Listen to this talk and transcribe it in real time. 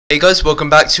Hey guys, welcome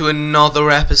back to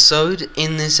another episode.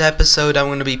 In this episode I'm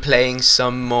going to be playing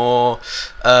some more,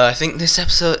 I think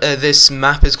this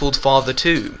map is called Father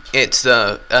 2. It's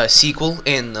the sequel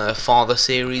in the Father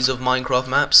series of Minecraft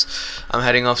maps. I'm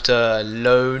heading off to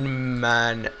Lone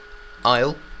Man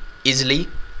Isle, Isley,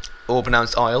 or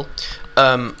pronounced Isle.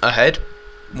 Ahead.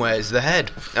 Where's the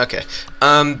head? Okay.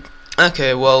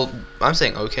 Okay, well, I'm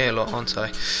saying okay a lot, aren't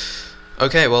I?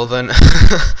 Okay, well then,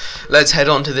 let's head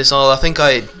on to this isle. I think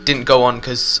I didn't go on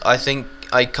because I think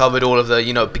I covered all of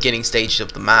the, beginning stages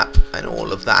of the map and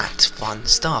all of that fun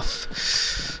stuff.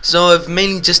 So I've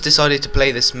mainly just decided to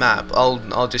play this map. I'll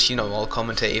just, I'll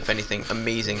commentate if anything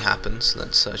amazing happens.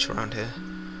 Let's search around here.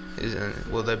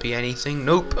 Will there be anything?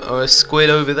 Nope. A squid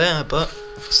over there, but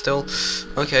still.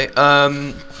 Okay.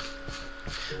 But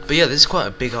yeah, this is quite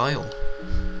a big isle.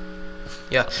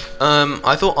 Yeah,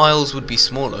 I thought isles would be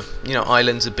smaller.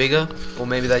 Islands are bigger, or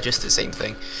maybe they're just the same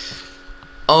thing.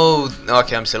 Oh,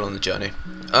 okay, I'm still on the journey.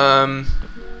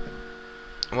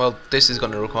 Well, this is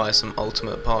going to require some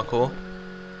ultimate parkour.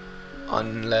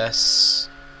 Unless...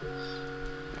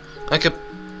 Okay,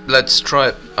 let's try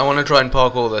it. I want to try and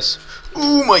parkour this.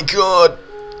 Oh my god!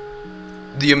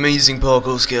 The amazing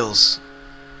parkour skills.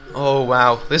 Oh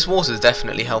wow, this water is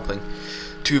definitely helping.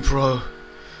 Too pro.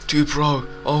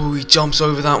 Oh, he jumps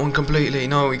over that one completely.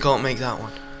 No, we can't make that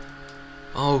one.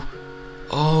 Oh,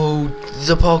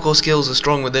 the parkour skills are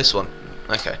strong with this one.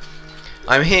 Okay,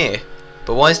 I'm here,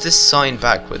 but why is this sign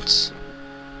backwards?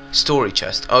 Story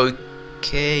chest.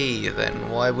 Okay, then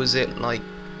why was it like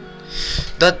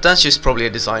that? That's just probably a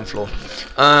design flaw.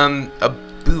 A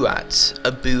buat.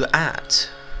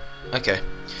 Okay,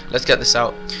 let's get this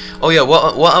out. Oh yeah,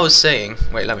 what I was saying.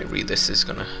 Wait, let me read this. This is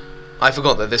gonna. I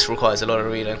forgot that this requires a lot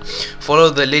of reading.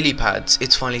 Follow the lily pads.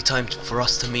 It's finally time for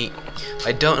us to meet.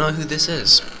 I don't know who this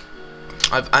is.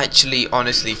 I've actually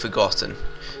honestly forgotten.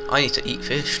 I need to eat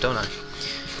fish, don't I?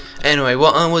 Anyway,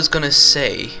 what I was gonna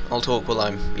say, I'll talk while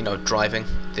I'm, driving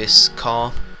this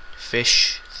car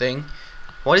fish thing.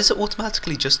 Why does it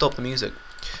automatically just stop the music?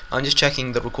 I'm just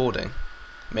checking the recording,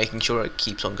 making sure it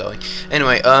keeps on going.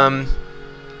 Anyway,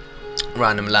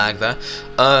 random lag there.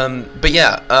 But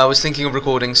yeah, I was thinking of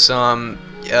recording some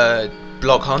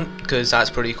block hunt because that's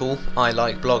pretty cool. I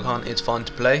like block hunt, it's fun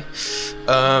to play.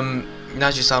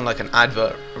 That just sound like an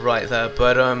advert right there,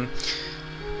 but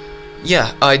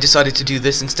yeah, I decided to do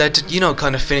this instead to,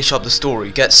 kind of finish up the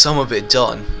story, get some of it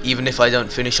done, even if I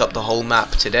don't finish up the whole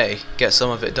map today, get some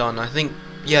of it done. I think,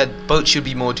 yeah, boats should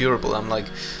be more durable. I'm like,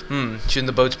 shouldn't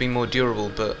the boats be more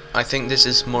durable? But I think this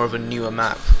is more of a newer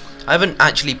map. I haven't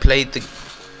actually played the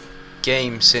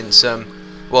game since,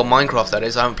 well, Minecraft that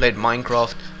is. I haven't played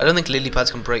Minecraft. I don't think lily pads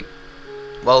can break.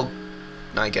 Well,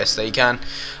 I guess they can.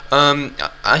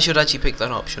 I should actually pick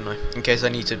that up, shouldn't I? In case I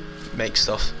need to make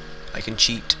stuff. I can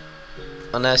cheat.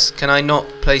 Unless, can I not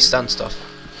play stand stuff?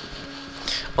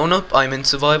 Oh nope, I'm in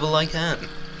survival, I can.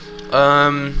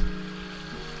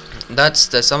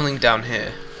 There's something down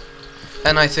here.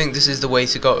 And I think this is the way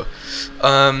to go.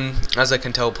 As I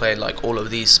can tell, played like all of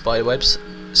these spider webs.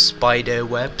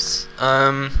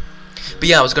 But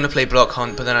yeah, I was gonna play block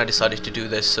hunt, but then I decided to do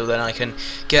this so then I can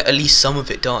get at least some of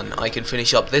it done. I can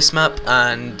finish up this map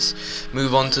and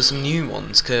move on to some new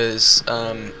ones, because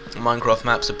Minecraft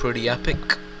maps are pretty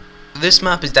epic. This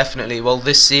map is definitely, well,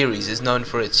 this series is known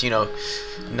for its,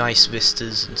 nice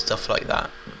vistas and stuff like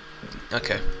that.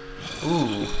 Okay.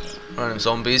 Ooh, random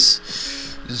zombies.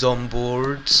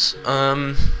 Zomboids.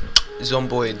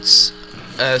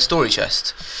 Story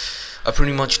chest. I've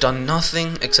pretty much done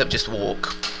nothing except just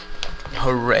walk.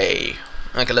 Hooray.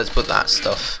 Okay, let's put that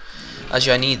stuff.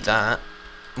 Actually, I need that.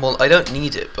 Well, I don't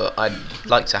need it, but I'd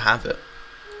like to have it.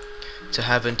 To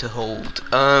have and to hold.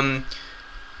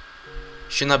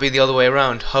 Shouldn't that be the other way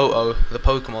around? Ho-Oh, the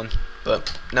Pokemon.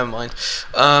 But, never mind.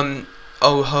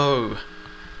 Oh-ho.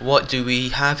 What do we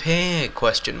have here?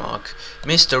 Question mark.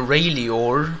 Mr.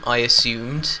 Raylior, I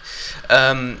assumed.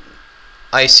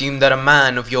 I assumed that a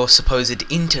man of your supposed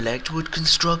intellect would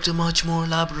construct a much more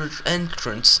elaborate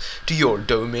entrance to your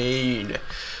domain.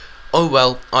 Oh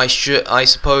well, I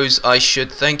suppose I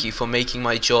should thank you for making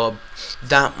my job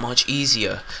that much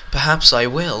easier. Perhaps I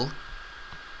will.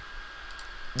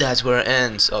 That's where it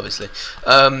ends, obviously.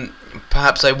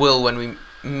 Perhaps I will when we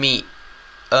meet.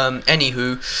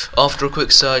 Anywho, after a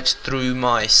quick search through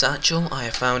my satchel, I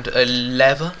have found a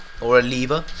lever,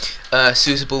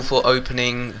 suitable for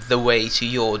opening the way to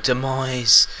your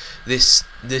demise. This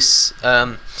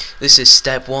is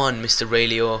step 1, Mr.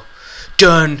 Raylior.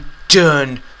 Dun.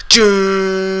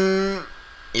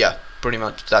 Yeah, pretty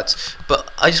much that's. But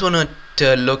I just wanted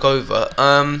to look over.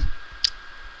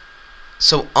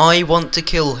 So I want to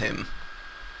kill him.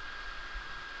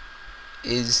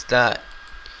 is that,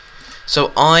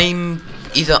 so I'm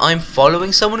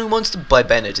following someone who wants to, by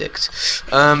Benedict.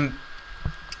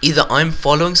 Either I'm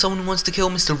following someone who wants to kill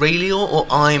Mr. Raelior, or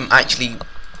I actually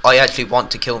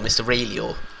want to kill Mr.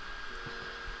 Raelior.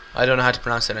 I don't know how to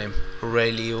pronounce the name.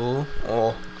 Raelior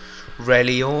or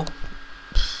Raelior.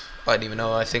 I don't even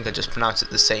know. I think I just pronounced it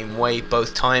the same way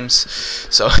both times,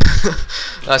 so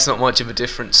that's not much of a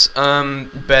difference.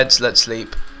 Beds, let's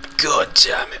sleep. God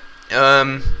damn it.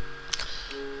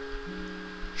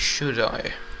 Should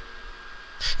I?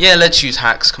 Yeah, let's use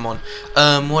hacks. Come on.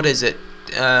 What is it?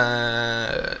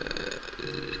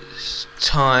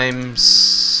 Time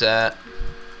set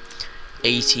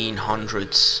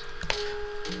 1800s.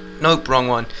 Nope, wrong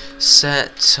one.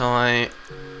 Set time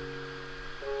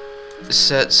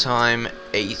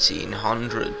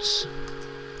 1800s.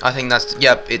 I think that's,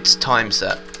 yep, it's time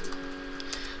set.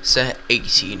 Set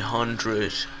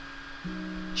 1800.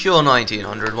 Sure,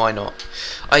 1900, why not?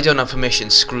 I don't have permission,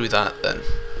 screw that then.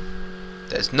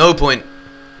 There's no point.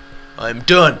 I'm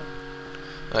done.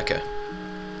 Okay.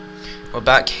 We're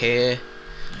back here.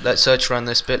 Let's search around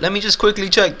this bit. Let me just quickly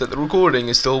check that the recording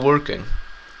is still working.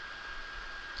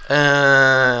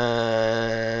 And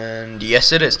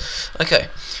yes, it is. Okay.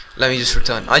 Let me just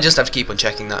return. I just have to keep on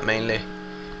checking that mainly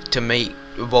to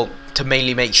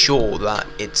mainly make sure that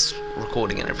it's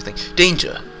recording and everything.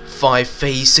 Danger.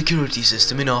 5-phase security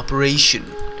system in operation.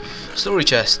 Story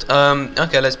chest.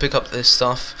 Okay, let's pick up this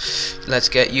stuff. Let's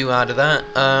get you out of that.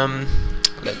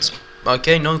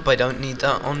 Okay, nope, I don't need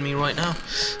that on me right now.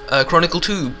 Chronicle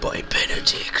 2 by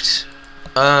Benedict.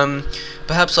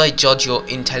 Perhaps I judge your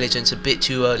intelligence a bit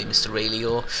too early, Mr.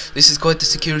 Raelior. This is quite the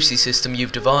security system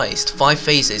you've devised. 5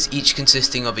 phases, each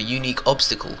consisting of a unique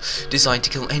obstacle, designed to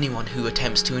kill anyone who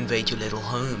attempts to invade your little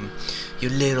home.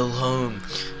 Your little home.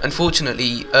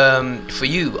 Unfortunately, for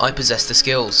you, I possess the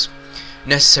skills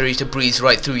necessary to breeze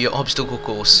right through your obstacle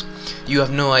course. You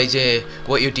have no idea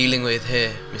what you're dealing with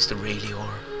here, Mr. Raelior.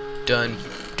 Dun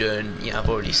dun. Yeah, I've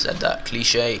already said that.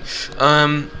 Cliche.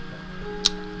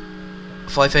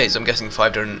 5 phase. I'm guessing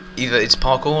 5 different. Either it's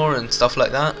parkour and stuff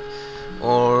like that,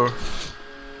 or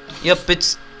yep,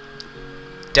 it's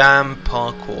damn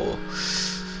parkour.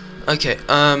 Okay.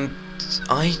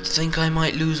 I think I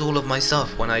might lose all of my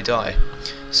stuff when I die,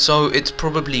 so it's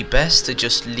probably best to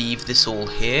just leave this all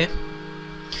here.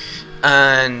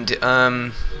 And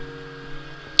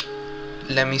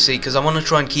let me see, because I want to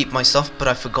try and keep my stuff, but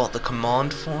I forgot the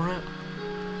command for it.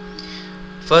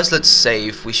 First, let's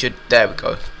save. We should. There we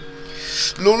go.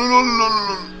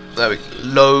 There we go.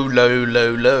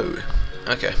 Low.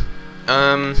 Okay.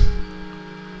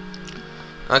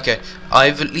 Okay.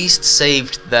 I've at least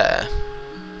saved there,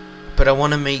 but I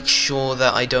want to make sure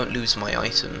that I don't lose my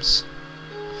items.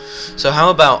 So how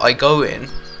about I go in,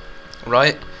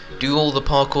 right? Do all the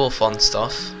parkour fun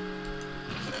stuff.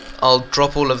 I'll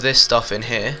drop all of this stuff in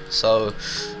here, so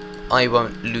I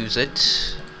won't lose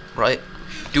it, right?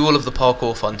 Do all of the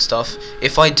parkour fun stuff.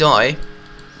 If I die,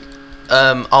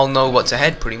 I'll know what's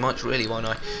ahead, pretty much. Really, won't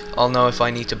I? I'll know if I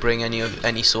need to bring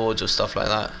any swords or stuff like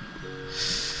that.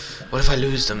 What if I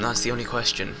lose them? That's the only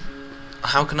question.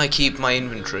 How can I keep my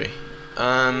inventory?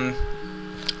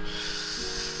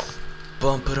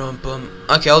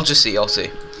 Okay, I'll just see. I'll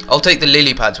see. I'll take the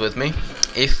lily pads with me.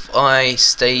 If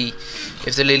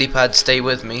the lily pads stay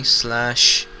with me,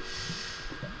 slash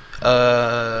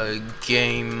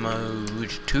game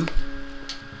mode 2.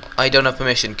 I don't have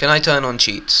permission. Can I turn on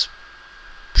cheats?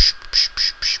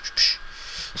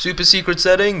 Super secret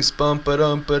settings.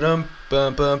 That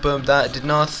did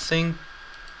nothing.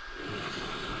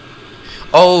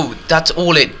 Oh, that's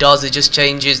all it does. It just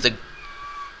changes the.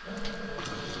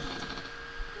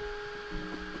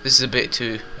 This is a bit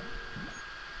too.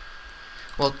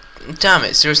 Well, damn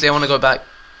it. Seriously, I want to go back.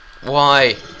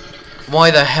 Why? Why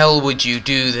the hell would you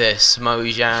do this,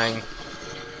 Mojang?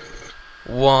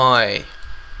 Why?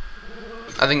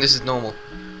 I think this is normal.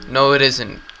 No, it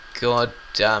isn't. God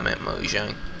damn it,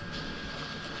 Mojang.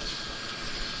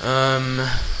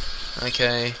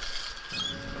 Okay.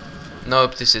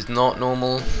 Nope, this is not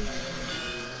normal.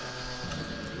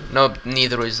 Nope,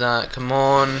 neither is that. Come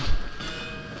on.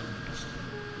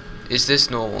 Is this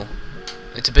normal?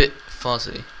 It's a bit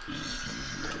fuzzy.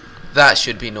 That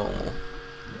should be normal.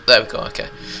 There we go, okay.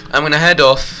 I'm gonna head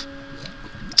off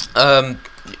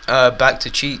back to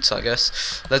cheats, I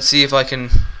guess. Let's see if I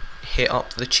can hit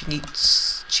up the cheatsy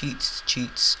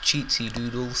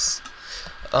doodles.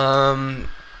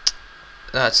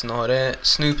 That's not it.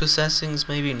 Snooper settings,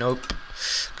 maybe? Nope.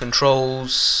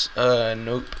 Controls,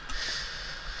 nope.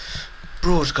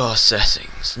 Broadcast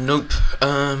settings, nope.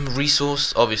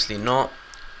 Resource, obviously not.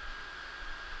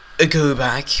 Go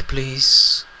back,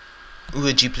 please.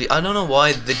 Would you please? I don't know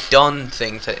why the done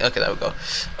thing. Okay, there we go.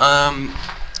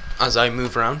 As I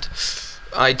move around,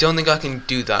 I don't think I can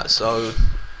do that. So.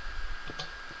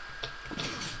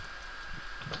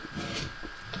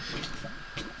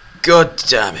 God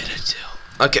damn it!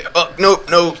 Okay. Oh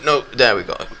no! There we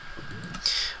go.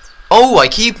 Oh, I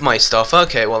keep my stuff.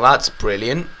 Okay, well that's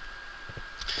brilliant.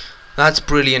 That's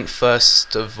brilliant.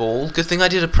 First of all, good thing I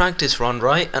did a practice run,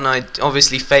 right? And I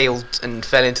obviously failed and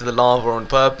fell into the lava on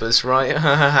purpose, right?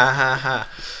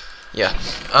 Yeah.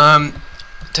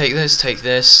 Take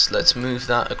this. Let's move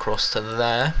that across to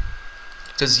there,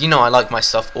 because you know I like my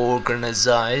stuff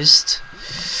organized.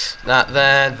 That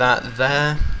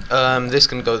there. This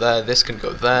can go there, this can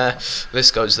go there, this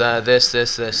goes there, this,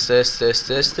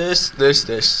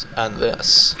 and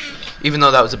this. Even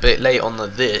though that was a bit late on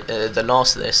the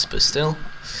last this, but still,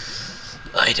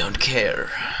 I don't care.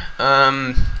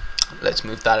 Let's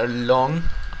move that along,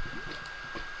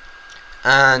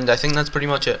 and I think that's pretty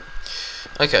much it.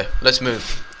 Okay, let's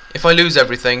move. If I lose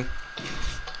everything,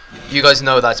 you guys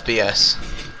know that's BS.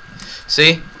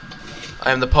 See,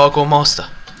 I am the parkour master.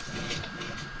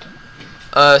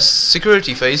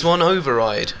 Security phase 1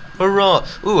 override. Hurrah!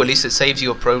 Ooh, at least it saves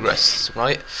your progress,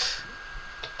 right?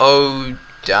 Oh,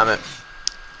 damn it.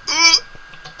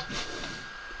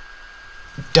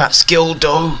 That skill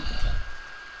though.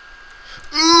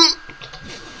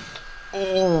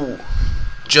 Ooh.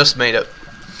 Just made it.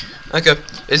 Okay.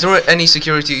 Is there any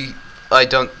security I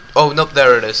don't... Oh, nope,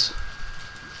 there it is.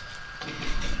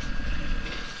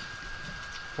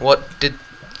 What did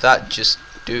that just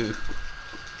do?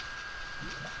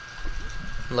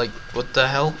 Like, what the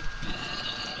hell?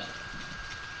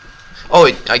 Oh,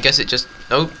 I guess it just...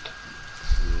 Nope.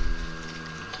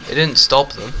 It didn't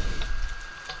stop them.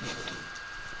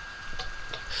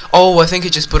 Oh, I think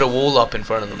it just put a wall up in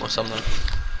front of them or something.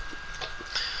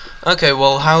 Okay,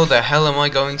 well, how the hell am I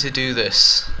going to do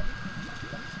this?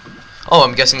 Oh,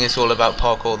 I'm guessing it's all about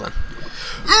parkour then.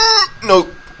 No,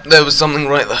 there was something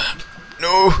right there.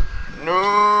 No.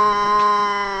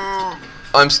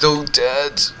 I'm still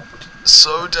dead.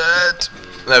 So dead.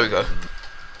 There we go.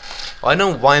 Well, I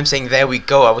don't know why I'm saying there we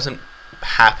go. I wasn't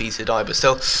happy to die, but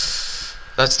still,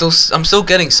 I'm still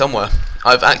getting somewhere.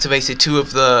 I've activated 2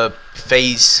 of the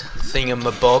phase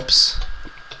thingamabobs.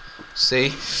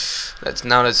 See? Let's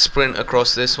sprint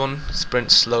across this one.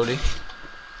 Sprint slowly.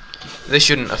 This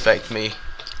shouldn't affect me,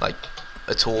 like,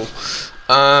 at all.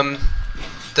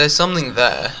 There's something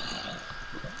there,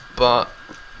 but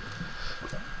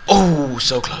oh,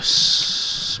 so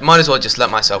close. Might as well just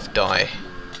let myself die.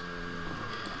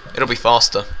 It'll be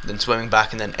faster than swimming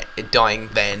back and then dying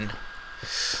then.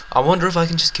 I wonder if I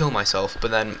can just kill myself,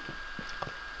 but then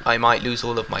I might lose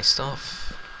all of my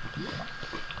stuff.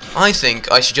 I think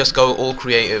I should just go all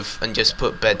creative and just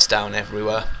put beds down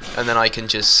everywhere, and then I can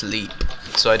just sleep,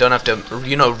 so I don't have to,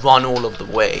 you know, run all of the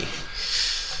way.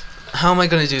 How am I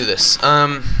going to do this?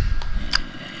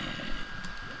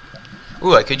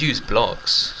 Ooh, I could use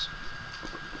blocks.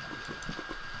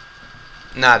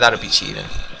 Nah, that'd be cheating.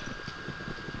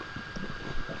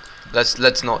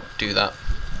 Let's not do that.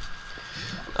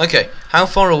 Okay, how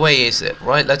far away is it?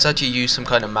 Right, let's actually use some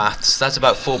kind of maths. That's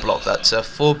about 4 block. That's a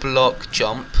 4-block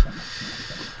jump.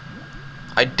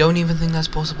 I don't even think that's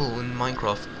possible in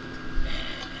Minecraft.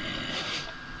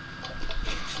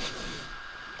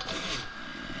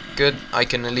 Good, I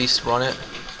can at least run it.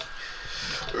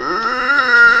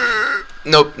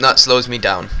 Nope, that slows me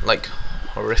down, like,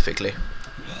 horrifically.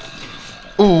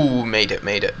 Ooh, made it.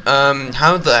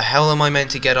 How the hell am I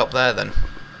meant to get up there then?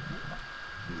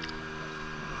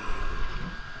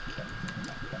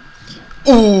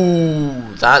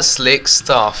 Ooh, that's slick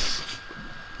stuff.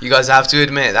 You guys have to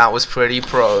admit that was pretty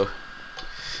pro.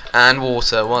 And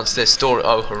water. What's this story?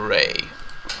 Oh, hooray!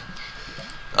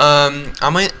 Am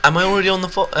I already on the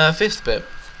 5th bit?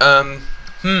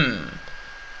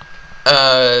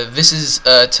 This is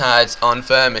tad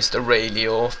unfair, Mr.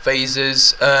 Raelior.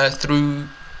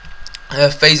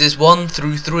 Phases 1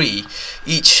 through 3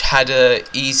 each had a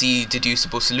easy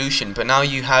deducible solution, but now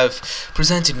you have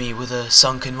presented me with a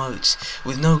sunken moat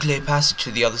with no clear passage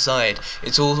to the other side.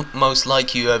 It's almost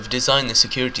like you have designed the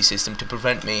security system to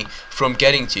prevent me from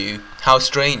getting to you. How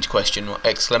strange! Question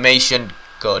exclamation.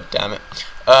 God damn it.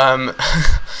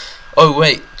 Oh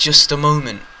wait, just a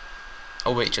moment.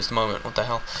 What the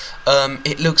hell?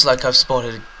 It looks like I've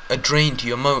spotted a drain to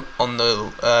your moat on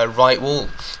the right wall.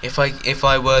 If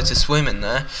I were to swim in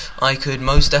there, I could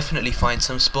most definitely find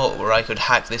some spot where I could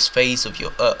hack this phase of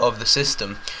your of the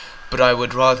system. But I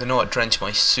would rather not drench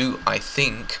my suit. I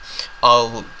think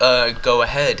I'll go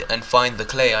ahead and find the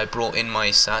clay I brought in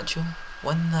my satchel.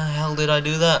 When the hell did I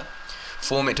do that?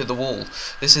 Form it to the wall.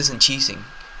 This isn't cheating,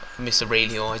 Mr.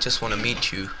 Radio. I just want to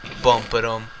meet you. Bum.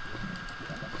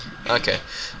 Okay.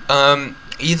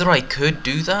 Either I could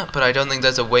do that, but I don't think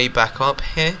there's a way back up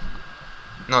here.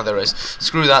 No, there is.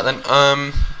 Screw that then.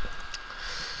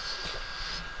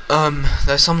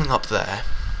 There's something up there.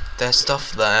 There's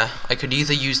stuff there. I could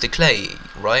either use the clay,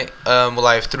 right? Well,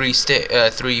 I have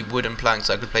three wooden planks.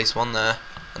 I could place one there,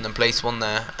 and then place one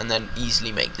there, and then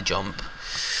easily make the jump.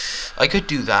 I could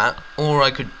do that, or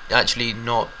I could actually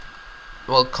not.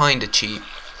 Well, kinda cheat.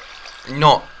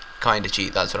 Not kinda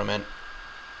cheat. That's what I meant.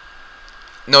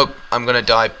 Nope. I'm gonna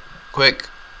die. Quick,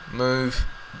 move.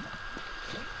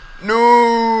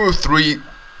 No, 3.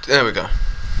 There we go.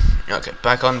 Okay,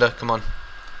 back under. Come on.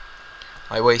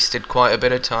 I wasted quite a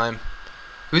bit of time.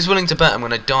 Who's willing to bet I'm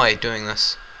gonna die doing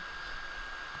this?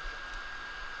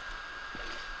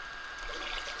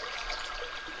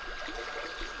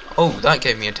 Oh, that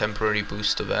gave me a temporary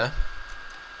boost of air.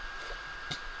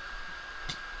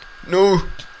 No,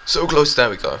 so close. There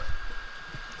we go.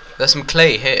 There's some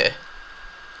clay here.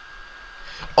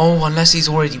 Oh, unless he's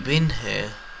already been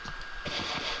here.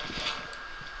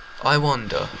 I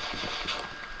wonder.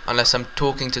 Unless I'm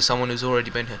talking to someone who's already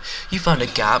been here. You found a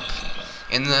gap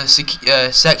in the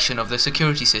section of the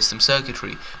security system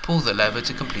circuitry. Pull the lever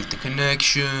to complete the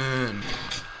connection.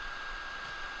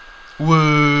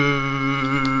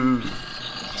 Whoa.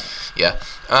 Yeah.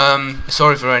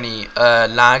 Sorry for any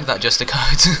lag that just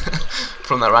occurred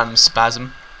from that random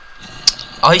spasm.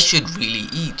 I should really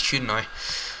eat, shouldn't I?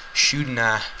 Shouldn't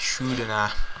I?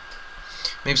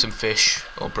 Maybe some fish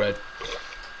or bread.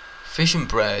 Fish and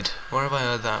bread. Where have I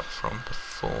heard that from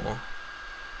before?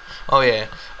 Oh yeah.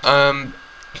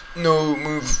 No,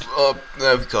 move up.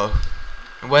 There we go.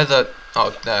 Where the?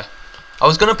 Oh, there. I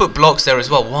was gonna put blocks there as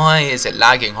well. Why is it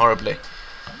lagging horribly?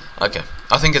 Okay.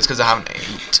 I think it's because I haven't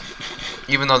ate.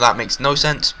 Even though that makes no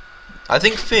sense. I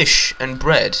think fish and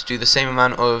bread do the same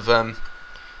amount of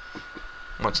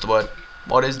what's the word?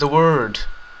 What is the word?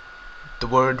 The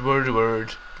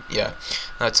word. Yeah,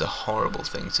 that's a horrible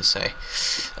thing to say.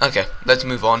 Okay, let's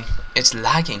move on. It's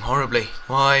lagging horribly.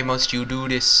 Why must you do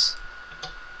this?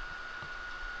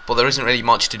 Well, there isn't really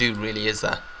much to do, really, is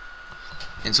there?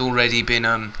 It's already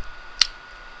been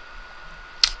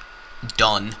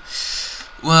done.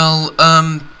 Well,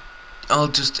 I'll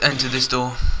just enter this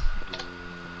door.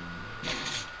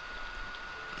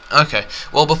 Okay.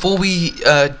 Well, before we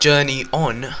journey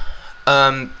on,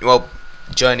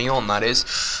 that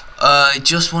is. I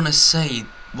just want to say,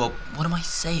 well, what am I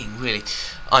saying, really?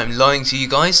 I'm lying to you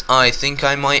guys. I think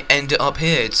I might end it up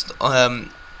here. It's,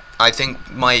 I think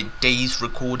my day's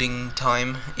recording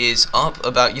time is up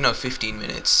about, 15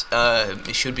 minutes.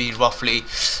 It should be roughly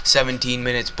 17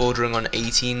 minutes, bordering on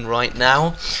 18 right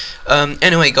now.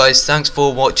 Anyway, guys, thanks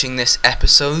for watching this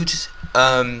episode.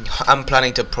 I'm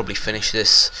planning to probably finish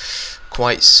this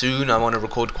quite soon. I want to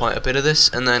record quite a bit of this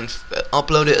and then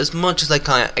upload it as much as I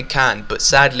can, but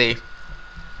sadly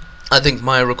I think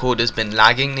my record has been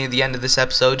lagging near the end of this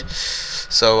episode,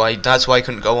 so that's why I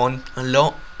couldn't go on a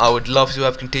lot. I would love to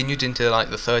have continued into like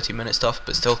the 30-minute stuff,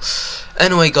 but still.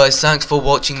 Anyway, guys, thanks for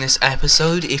watching this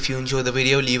episode. If you enjoyed the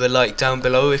video, leave a like down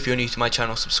below. If you're new to my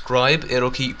channel, subscribe.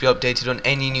 It'll keep you updated on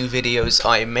any new videos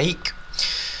I make.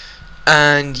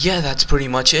 And yeah, that's pretty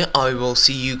much it. I will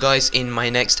see you guys in my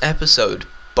next episode.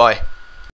 Bye.